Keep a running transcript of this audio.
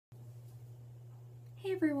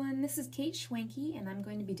Hey everyone, this is Kate Schwanke and I'm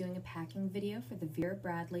going to be doing a packing video for the Vera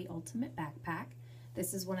Bradley Ultimate Backpack.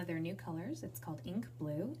 This is one of their new colors. It's called Ink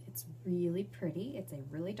Blue. It's really pretty. It's a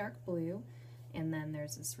really dark blue, and then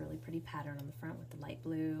there's this really pretty pattern on the front with the light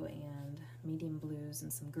blue and medium blues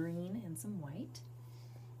and some green and some white.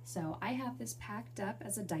 So I have this packed up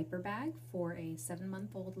as a diaper bag for a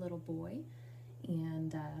 7-month-old little boy,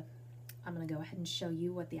 and I'm going to go ahead and show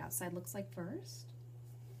you what the outside looks like first.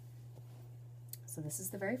 So this is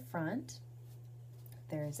the very front.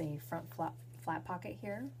 There's a front flat pocket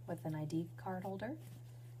here with an ID card holder,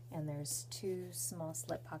 and there's 2 small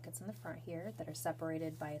slip pockets in the front here that are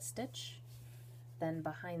separated by a stitch. Then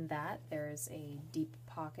behind that there's a deep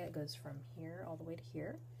pocket. It goes from here all the way to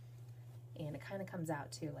here, and it kind of comes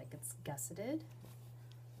out too, like it's gusseted.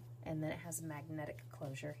 And then it has a magnetic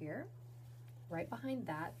closure here. Right behind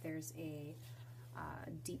that there's a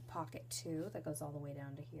deep pocket too that goes all the way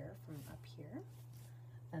down to here from up here.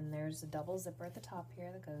 And there's a double zipper at the top here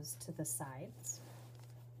that goes to the sides.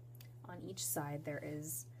 On each side there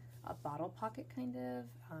is a bottle pocket kind of.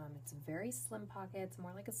 It's a very slim pocket. It's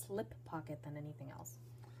more like a slip pocket than anything else.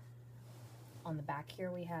 On the back here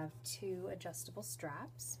we have 2 adjustable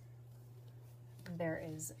straps. There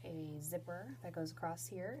is a zipper that goes across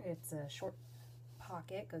here. It's a short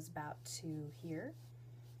pocket, goes about to here.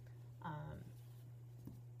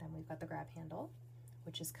 Then we've got the grab handle,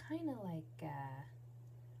 which is kind of like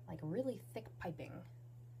really thick piping,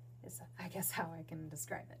 is I guess how I can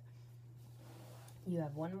describe it. You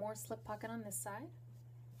have 1 more slip pocket on this side,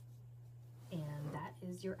 and that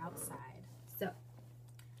is your outside. So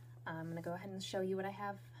I'm going to go ahead and show you what I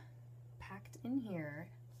have packed in here.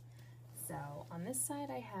 So on this side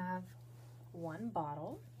I have 1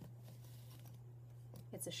 bottle.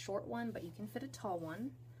 It's a short one, but you can fit a tall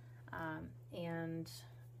one. And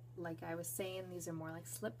like I was saying, these are more like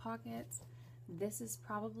slip pockets. This is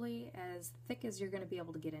probably as thick as you're going to be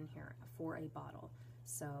able to get in here for a bottle.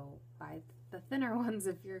 So buy the thinner ones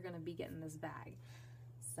if you're going to be getting this bag.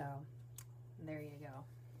 So there you go.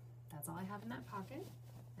 That's all I have in that pocket.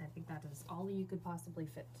 I think that is all you could possibly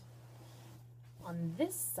fit. On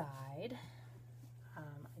this side,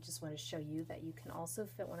 I just want to show you that you can also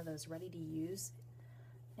fit one of those ready-to-use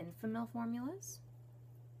Infamil formulas.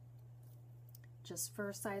 Just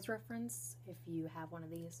for size reference, if you have one of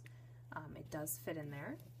these, it does fit in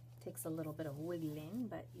there. Takes a little bit of wiggling,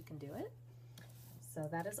 but you can do it. So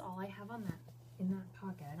that is all I have on that in that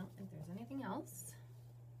pocket. I don't think there's anything else.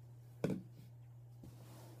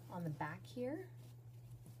 On the back here,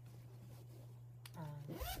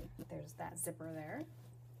 there's that zipper there.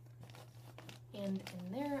 And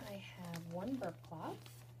in there I have 1 burp cloth,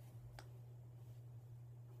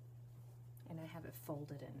 and I have it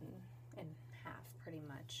folded in half pretty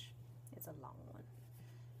much. It's a long one.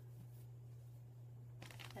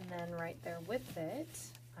 And then right there with it,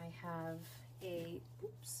 I have a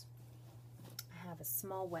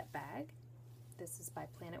small wet bag. This is by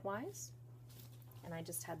Planetwise, and I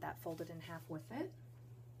just had that folded in half with it.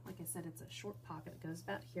 Like I said, it's a short pocket that goes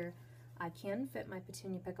about here. I can fit my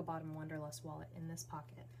Petunia Pickle Bottom Wanderlust wallet in this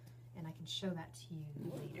pocket, and I can show that to you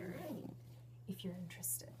later if you're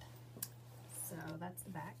interested. So that's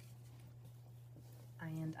the back,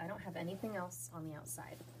 and I don't have anything else on the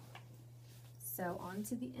outside. So on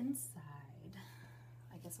to the inside.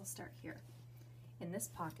 I guess I'll start here. In this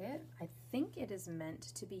pocket, I think it is meant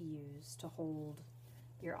to be used to hold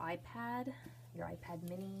your iPad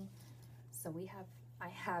mini. So I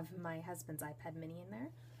have my husband's iPad mini in there.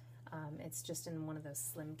 It's just in one of those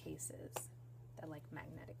slim cases, that like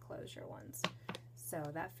magnetic closure ones. So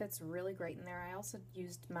that fits really great in there. I also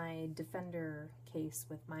used my Defender case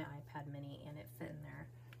with my iPad mini, and it fit in there.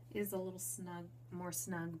 It is a little snug, more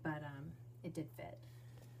snug, but it did fit.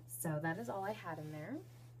 So that is all I had in there.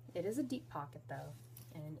 It is a deep pocket though,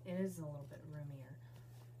 and it is a little bit roomier.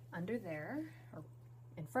 Under there, or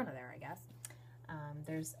in front of there I guess,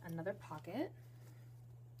 there's another pocket,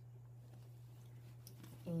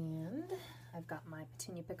 and I've got my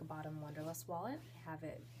Petunia Pickle Bottom Wanderlust wallet. I have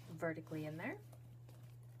it vertically in there,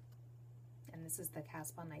 and this is the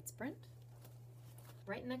Casbah Night Sprint.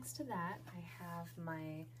 Right next to that I have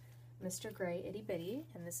my Mr. Gray Itty Bitty,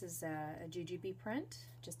 and this is a JuJuBe print.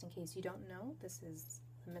 Just in case you don't know, this is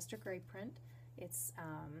the Mr. Gray print. It's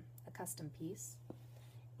a custom piece,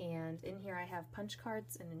 and in here I have punch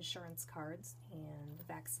cards and insurance cards and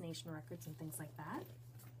vaccination records and things like that.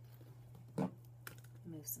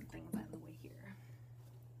 Move some things out of the way here.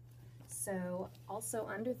 So also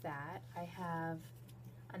under that I have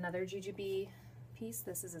another JuJuBe piece.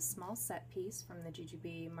 This is a small set piece from the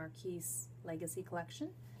JuJuBe Marquess Legacy Collection.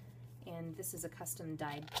 And this is a custom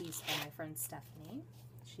dyed piece by my friend Stephanie.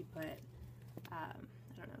 She put, I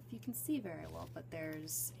don't know if you can see very well, but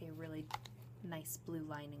there's a really nice blue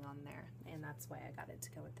lining on there, and that's why I got it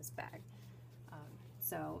to go with this bag.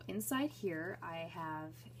 So inside here I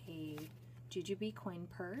have a JuJuBe coin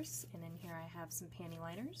purse, and in here I have some panty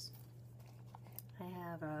liners. I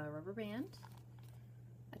have a rubber band,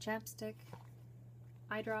 a chapstick,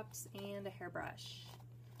 eye drops, and a hairbrush.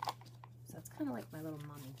 So it's kind of like my little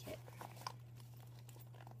mommy kit.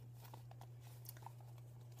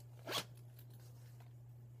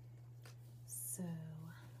 So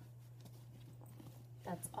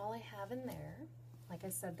that's all I have in there. Like I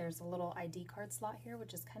said, there's a little ID card slot here,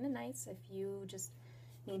 which is kind of nice if you just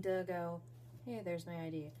need to go, hey, there's my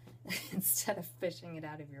ID, instead of fishing it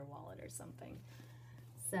out of your wallet or something.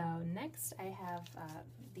 So next I have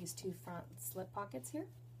these two front slip pockets here.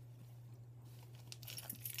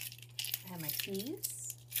 I have my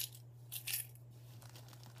keys.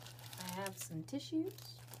 I have some tissues.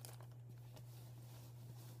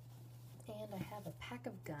 And I have a pack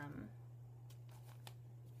of gum.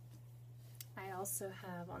 I also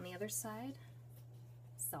have on the other side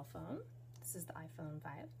cell phone. This is the iPhone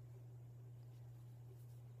 5.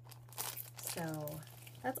 So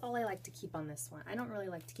that's all I like to keep on this one. I don't really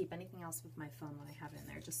like to keep anything else with my phone when I have it in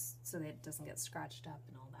there, just so that it doesn't get scratched up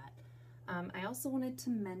and all that. I also wanted to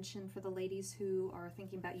mention for the ladies who are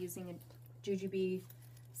thinking about using a JuJuBe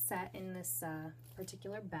set in this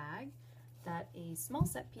particular bag, that a small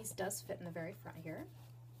set piece does fit in the very front here.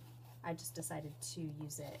 I just decided to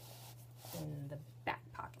use it in the back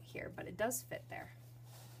pocket here, but it does fit there,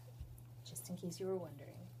 just in case you were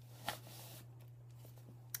wondering.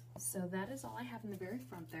 So that is all I have in the very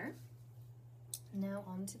front there. Now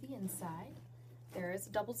on to the inside. There is a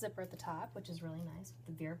double zipper at the top, which is really nice with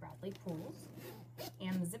the Vera Bradley pools.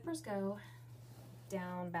 And the zippers go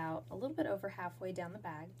down about a little bit over halfway down the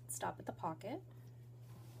bag, stop at the pocket.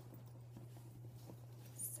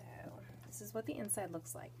 So this is what the inside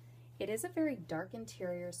looks like. It is a very dark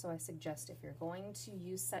interior, so I suggest if you're going to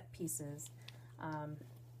use set pieces,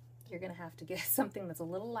 you're going to have to get something that's a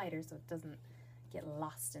little lighter so it doesn't get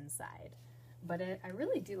lost inside. But I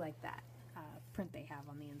really do like that print they have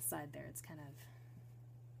on the inside there. It's kind of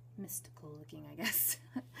mystical looking, I guess.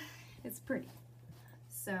 It's pretty.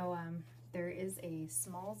 So there is a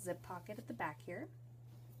small zip pocket at the back here,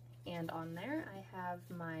 and on there I have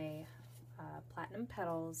my Platinum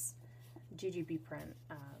Petals JuJuBe print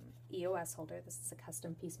EOS holder. This is a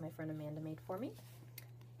custom piece my friend Amanda made for me.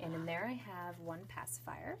 And in there I have one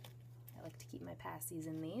pacifier. I like to keep my passies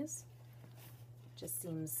in these. Just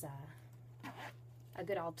seems a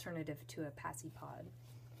good alternative to a passy pod,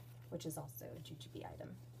 which is also a JuJuBe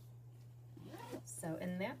item. So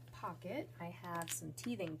in that pocket I have some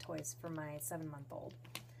teething toys for my 7-month-old.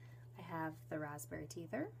 I have the raspberry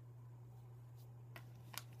teether.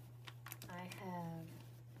 I have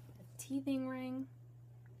a teething ring.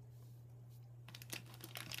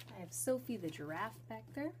 I have Sophie the giraffe back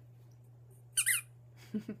there.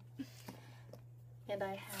 And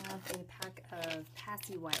I have a pack of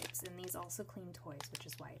passy wipes, and these also clean toys, which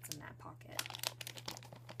is why it's in that pocket.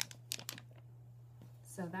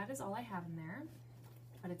 So that is all I have in there,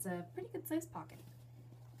 but it's a pretty good sized pocket.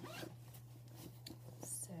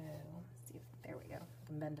 So let's see if, there we go, I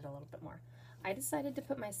can bend it a little bit more. I decided to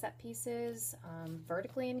put my set pieces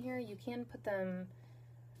vertically in here. You can put them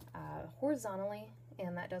horizontally,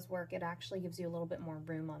 and that does work. It actually gives you a little bit more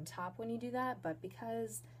room on top when you do that, but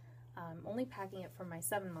because I'm only packing it for my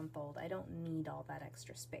 7-month-old, I don't need all that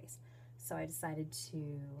extra space. So I decided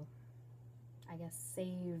to, I guess,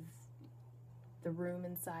 save the room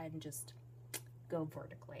inside and just go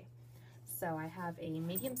vertically. So I have a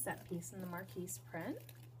medium set piece in the Marquess print.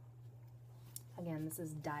 Again, this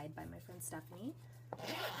is dyed by my friend Stephanie.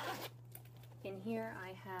 In here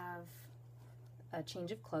I have a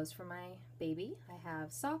change of clothes for my baby. I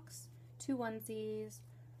have socks, 2 onesies,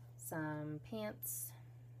 some pants,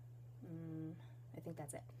 I think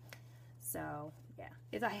that's it. So yeah,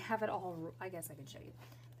 I have it all, I guess I could show you.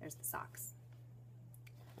 There's the socks.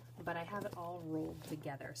 But I have it all rolled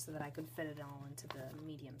together so that I could fit it all into the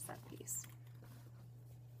medium set piece.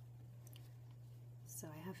 So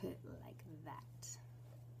I have it like that.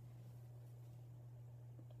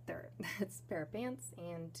 There, it's a pair of pants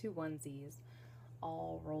and 2 onesies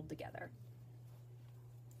all rolled together.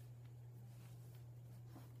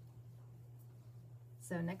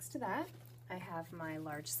 So next to that, I have my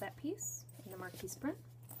large set piece in the Marquess print.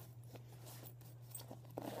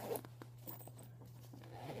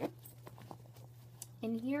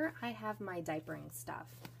 In here, I have my diapering stuff.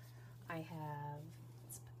 I have,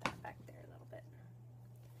 let's put that back there a little bit.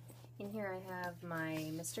 In here I have my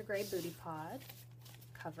Mr. Gray Booty Pod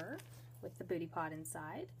cover with the booty pod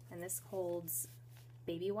inside, and this holds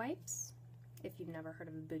baby wipes. If you've never heard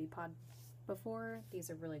of a booty pod before, these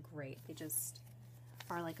are really great. They just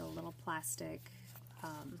are like a little plastic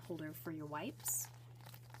holder for your wipes,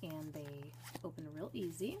 and they open real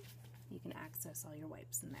easy. You can access all your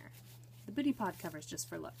wipes in there. The booty pod cover is just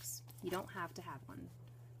for looks. You don't have to have one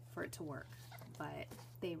for it to work, but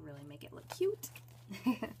they really make it look cute.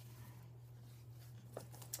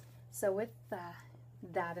 So with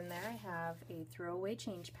that in there, I have a throwaway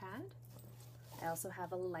change pad. I also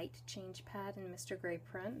have a light change pad in Mr. Gray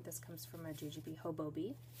print. This comes from a JuJuBe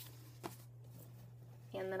Hobobe.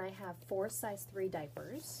 And then I have 4 size 3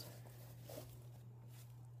 diapers.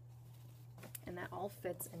 And that all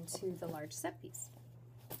fits into the large set piece.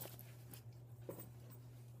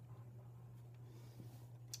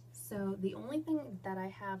 So the only thing that I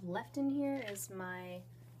have left in here is my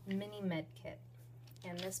mini med kit.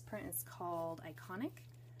 And this print is called Iconic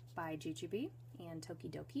by JuJuBe and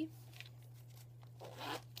Tokidoki.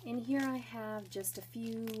 In here I have just a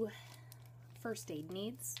few first aid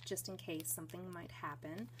needs, just in case something might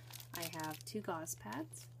happen. I have 2 gauze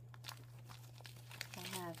pads.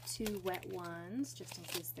 I have 2 wet ones, just in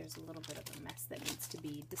case there's a little bit of a mess that needs to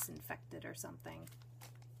be disinfected or something.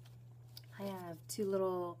 I have 2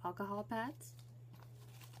 little alcohol pads,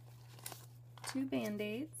 2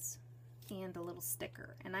 band-aids, and a little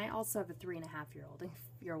sticker. And I also have a 3.5-year-old, if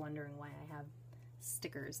you're wondering why I have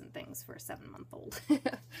stickers and things for a 7-month-old.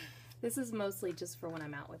 This is mostly just for when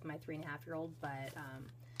I'm out with my 3.5-year-old, but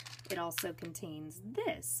it also contains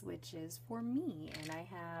this, which is for me, and I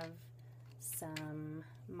have some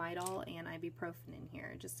Midol and ibuprofen in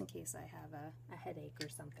here, just in case I have a headache or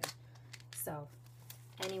something. So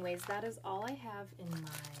anyways, that is all I have in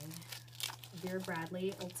my Vera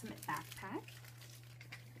Bradley Ultimate Backpack.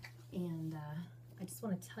 And I just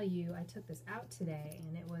want to tell you, I took this out today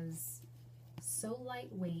and it was so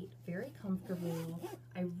lightweight, very comfortable.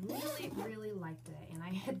 I really, really liked it, and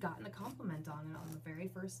I had gotten a compliment on it on the very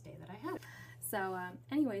first day that I had it. So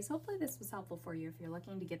anyways, hopefully this was helpful for you if you're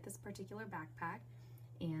looking to get this particular backpack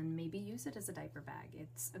and maybe use it as a diaper bag.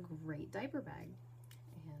 It's a great diaper bag,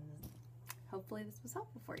 and hopefully this was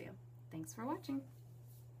helpful for you. Thanks for watching.